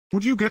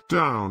Would you get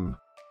down?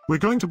 We're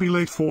going to be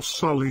late for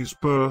Sully's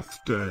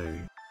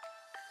birthday.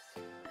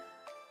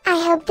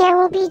 I hope there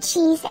will be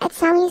cheese at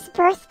Sully's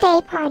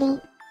birthday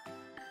party.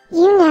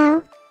 You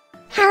know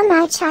how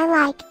much I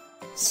like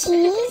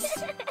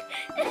cheese.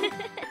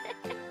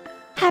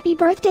 Happy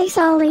birthday,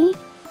 Sully!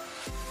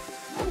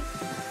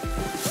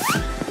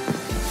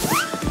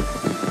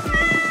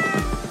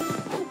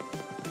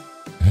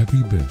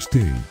 Happy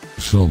birthday,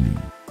 Sully.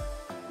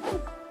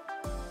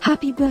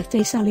 Happy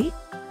birthday, Sully!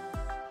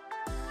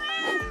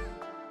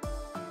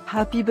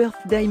 Happy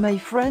birthday, my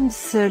friend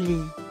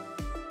Sully.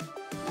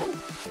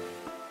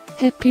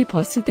 Happy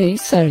birthday,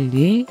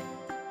 Sully.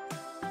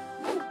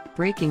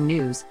 Breaking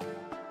news.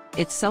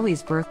 It's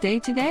Sully's birthday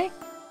today?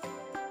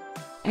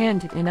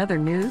 And in other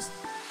news,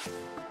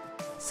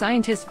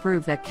 scientists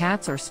prove that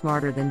cats are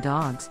smarter than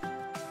dogs.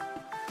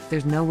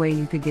 There's no way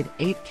you could get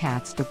 8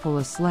 cats to pull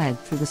a sled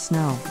through the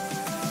snow.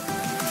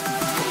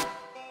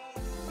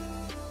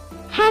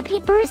 Happy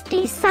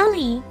birthday,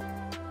 Sully!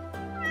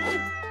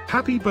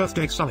 Happy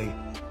birthday, Sully.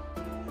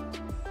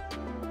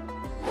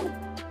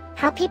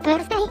 Happy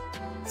birthday,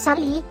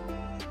 Sully!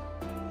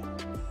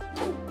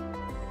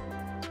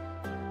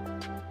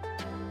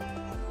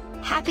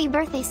 Happy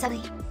birthday,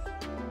 Sully!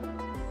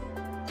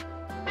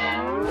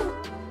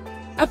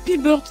 Happy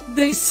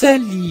birthday,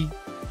 Sully.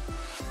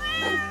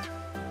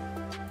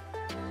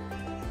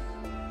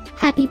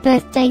 Happy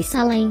birthday,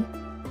 Sully!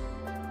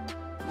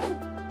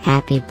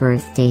 Happy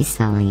birthday,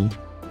 Sully.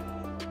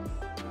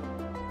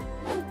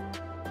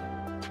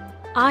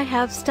 I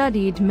have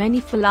studied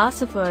many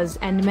philosophers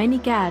and many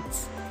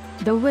cats.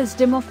 The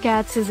wisdom of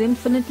cats is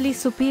infinitely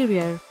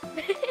superior.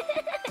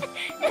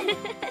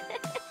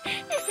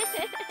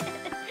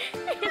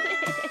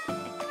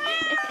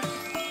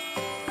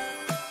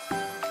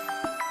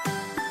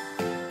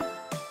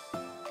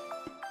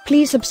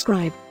 Please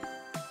subscribe,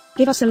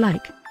 give us a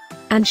like,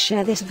 and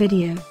share this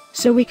video,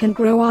 so we can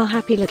grow our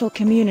happy little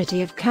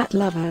community of cat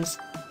lovers.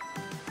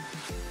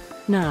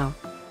 Now,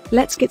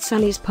 let's get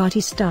Sully's party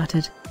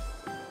started.